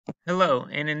Hello,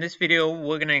 and in this video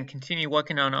we're going to continue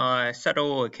working on our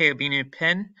Shuttle Carabiner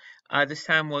pen. This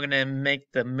time we're going to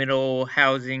make the middle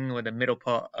housing or the middle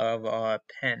part of our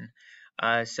pen.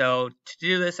 So to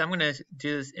do this, I'm going to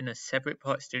do this in a separate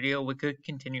part studio. We could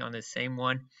continue on the same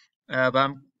one, but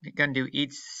I'm going to do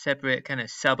each separate kind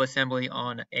of sub-assembly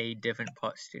on a different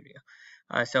part studio.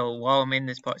 So while I'm in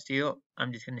this part studio,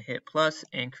 I'm just going to hit plus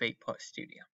and create part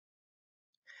studio.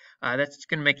 That's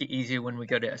going to make it easier when we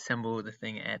go to assemble the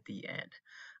thing at the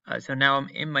end. So now I'm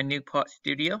in my new part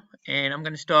studio, and I'm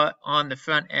going to start on the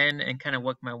front end and kind of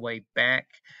work my way back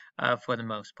for the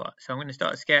most part. So I'm going to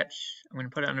start a sketch. I'm going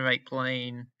to put it on the right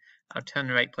plane. I'll turn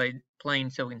the right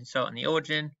plane so we can start on the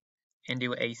origin and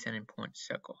do a center point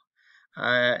circle.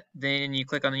 Then you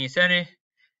click on the center,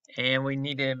 and we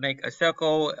need to make a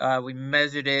circle. We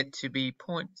measured it to be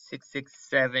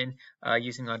 0.667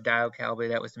 using our dial caliber.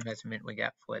 That was the measurement we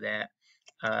got for that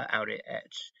outer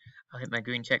edge. I'll hit my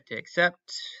green check to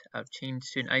accept. I'll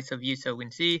change to an ISO view so we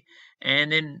can see.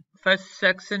 And then first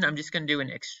section, I'm just going to do an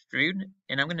extrude,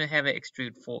 and I'm going to have it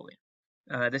extrude forward.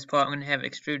 This part I'm going to have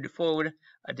extruded forward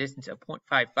a distance of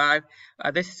 0.55.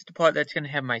 This is the part that's going to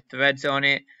have my threads on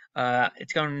it. I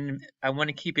want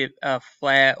to keep it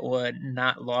flat or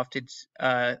not lofted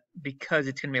because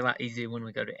it's going to be a lot easier when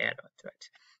we go to add our threads.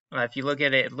 If you look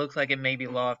at it, it looks like it may be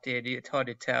lofted. It's hard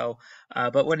to tell,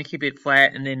 but want to keep it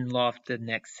flat and then loft the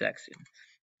next section.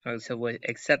 So we'll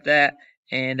accept that,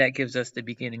 and that gives us the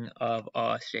beginning of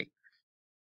our shape.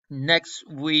 Next,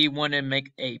 we want to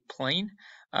make a plane.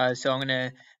 So I'm going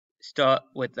to start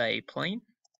with a plane.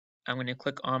 I'm going to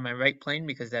click on my right plane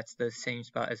because that's the same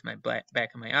spot as my back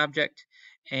of my object.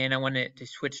 And I want it to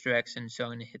switch directions, so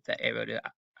I'm going to hit that arrow to the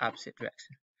opposite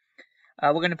direction.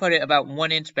 We're going to put it about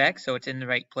 1 inch back so it's in the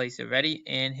right place already,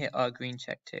 and hit our green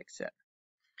check to accept.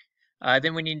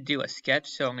 Then we need to do a sketch,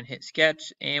 so I'm going to hit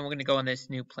sketch, and we're going to go on this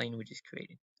new plane we just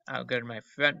created. I'll go to my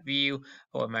front view,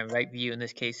 or my right view in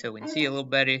this case, so we can see a little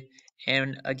better.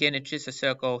 And again, it's just a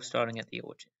circle starting at the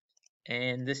origin.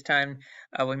 And this time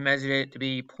we measured it to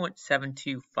be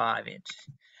 0.725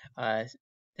 inches.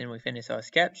 Then we finish our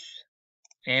sketch,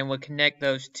 and we'll connect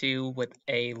those two with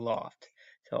a loft.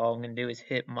 So all I'm going to do is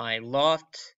hit my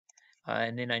loft,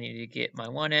 and then I need to get my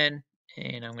one end,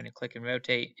 and I'm going to click and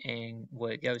rotate, and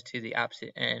where it goes to the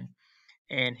opposite end,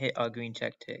 and hit our green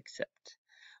check to accept.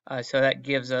 So that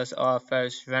gives us our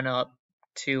first run up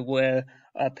to where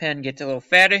our pen gets a little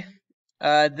fatter.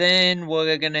 Then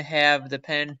we're going to have the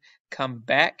pen come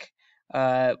back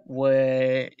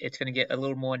where it's going to get a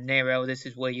little more narrow. This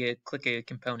is where your clicker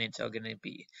components are going to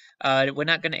be. We're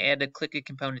not going to add the clicker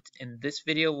components in this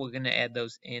video. We're going to add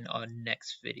those in our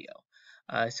next video.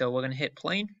 So we're going to hit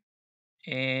plane,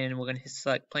 and we're going to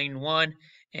select plane 1,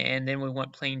 and then we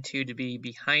want plane 2 to be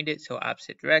behind it, so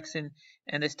opposite direction,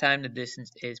 and this time the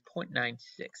distance is 0.96,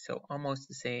 so almost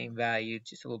the same value,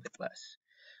 just a little bit less.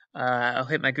 I'll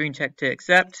hit my green check to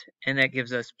accept, and that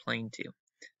gives us plane 2.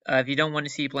 If you don't want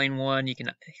to see plane 1, you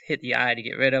can hit the I to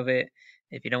get rid of it.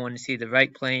 If you don't want to see the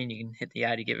right plane, you can hit the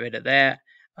I to get rid of that,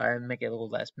 and make it a little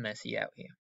less messy out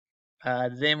here.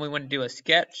 Then we want to do a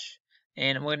sketch,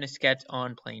 and I'm going to sketch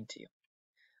on plane 2.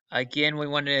 Again, we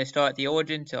want to start at the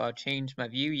origin, so I'll change my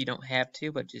view. You don't have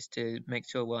to, but just to make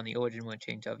sure we're on the origin, we'll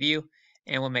change our view,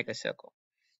 and we'll make a circle.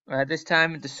 This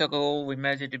time, the circle we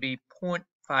measured to be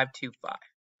 0.525.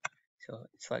 So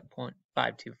select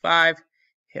 0.525,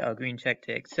 hit our green check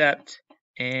to accept,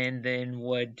 and then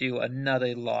we'll do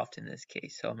another loft in this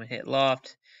case. So I'm going to hit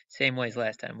loft, same way as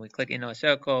last time. We click in our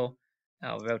circle,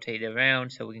 I'll rotate it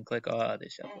around so we can click our other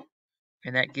circle.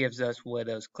 And that gives us where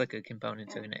those clicker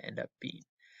components are going to end up being.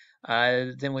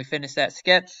 Then we finish that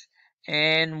sketch,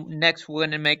 and next we're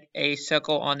going to make a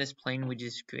circle on this plane we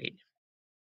just created.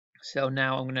 So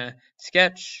now I'm going to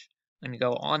sketch, I'm going to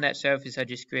go on that surface I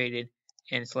just created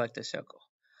and select a circle.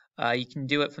 You can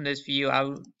do it from this view.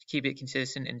 I'll keep it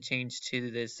consistent and change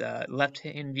to this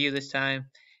left-hand view this time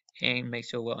and make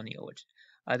sure we're on the origin.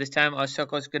 This time our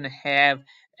circle is going to have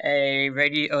a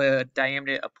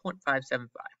diameter of 0.575.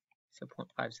 So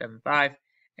 0.575,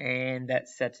 and that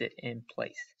sets it in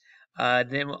place.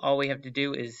 Then all we have to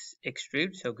do is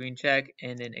extrude, so green check,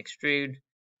 and then extrude.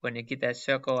 When I get that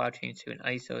circle, I'll change to an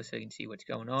ISO so you can see what's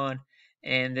going on.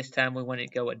 And this time we want to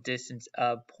go a distance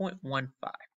of 0.15.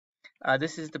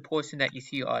 This is the portion that you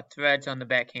see our threads on the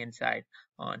backhand side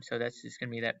on, so that's just going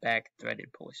to be that back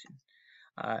threaded portion.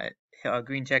 Hit our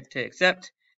green check to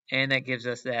accept, and that gives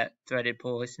us that threaded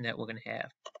portion that we're going to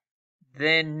have.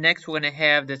 Then next we're going to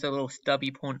have this little stubby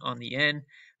point on the end,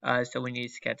 so we need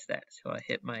to sketch that. So I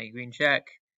hit my green check,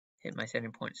 hit my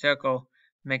center point circle,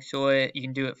 make sure you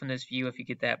can do it from this view if you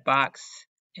get that box,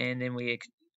 and then we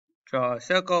draw a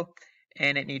circle,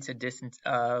 and it needs a distance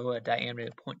of a diameter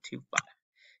of 0.25.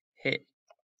 Hit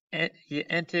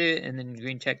enter, and then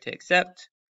green check to accept.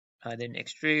 Then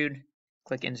extrude,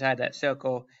 click inside that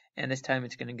circle, and this time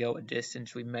it's going to go a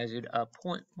distance we measured of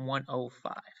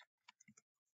 0.105.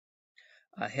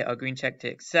 Hit our green check to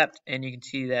accept, and you can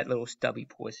see that little stubby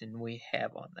portion we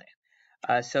have on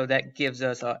there. So that gives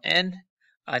us our end.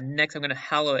 Next I'm going to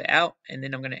hollow it out, and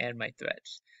then I'm going to add my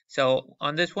threads. So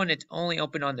on this one it's only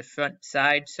open on the front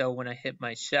side, so when I hit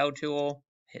my shell tool,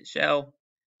 hit shell,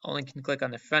 only can click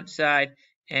on the front side,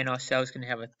 and our shell is going to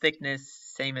have a thickness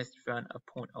same as the front of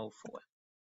 0.04.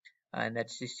 And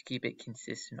that's just to keep it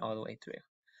consistent all the way through.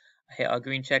 I hit our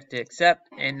green check to accept,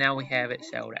 and now we have it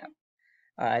shelled out.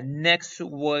 Next,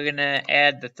 we're going to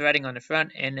add the threading on the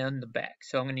front and on the back.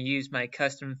 So I'm going to use my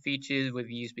custom features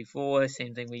we've used before,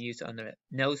 same thing we used on the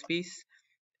nose piece.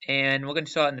 And we're going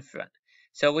to start in the front.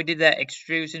 So we did that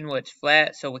extrusion where it's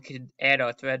flat, so we could add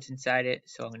our threads inside it.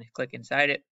 So I'm going to click inside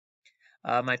it.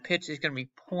 My pitch is going to be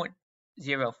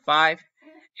 0.05.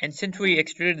 And since we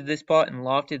extruded this part and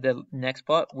lofted the next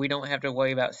part, we don't have to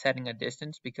worry about setting a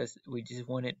distance because we just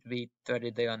want it to be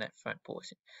threaded there on that front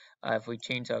portion. If we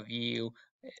change our view,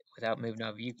 without moving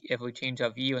our view, if we change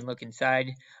our view and look inside,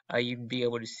 you can be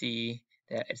able to see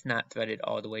that it's not threaded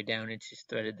all the way down, it's just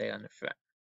threaded there on the front.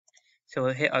 So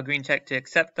we'll hit our green check to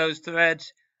accept those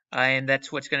threads, and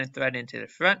that's what's going to thread into the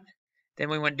front. Then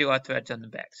we want to do our threads on the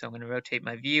back. So I'm going to rotate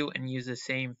my view and use the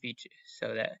same feature.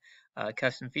 So that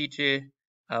custom feature,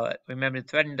 remember the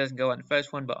threading doesn't go on the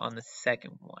first one, but on the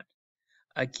second one.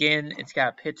 Again, it's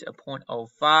got a pitch of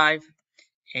 0.05,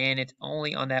 and it's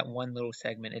only on that one little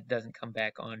segment. It doesn't come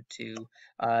back onto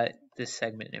this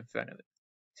segment in front of it.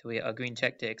 So we hit our green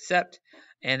check to accept,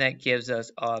 and that gives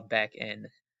us our back end.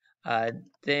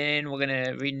 Then we're going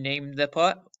to rename the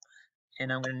part,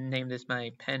 and I'm going to name this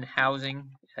my pen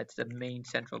housing. That's the main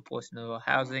central portion of our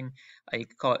housing. You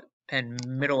can call it pen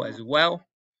middle as well.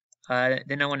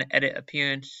 Then I want to edit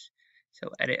appearance. So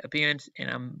edit appearance, and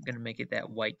I'm going to make it that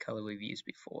white color we've used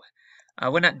before.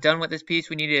 We're not done with this piece.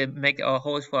 We need to make our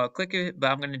holes for our clicker,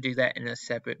 but I'm going to do that in a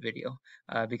separate video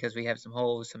because we have some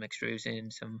holes, some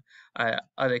extrusion, some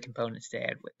other components to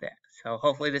add with that. So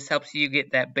hopefully this helps you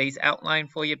get that base outline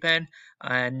for your pen.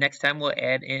 Next time we'll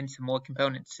add in some more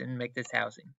components and make this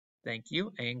housing. Thank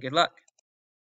you and good luck.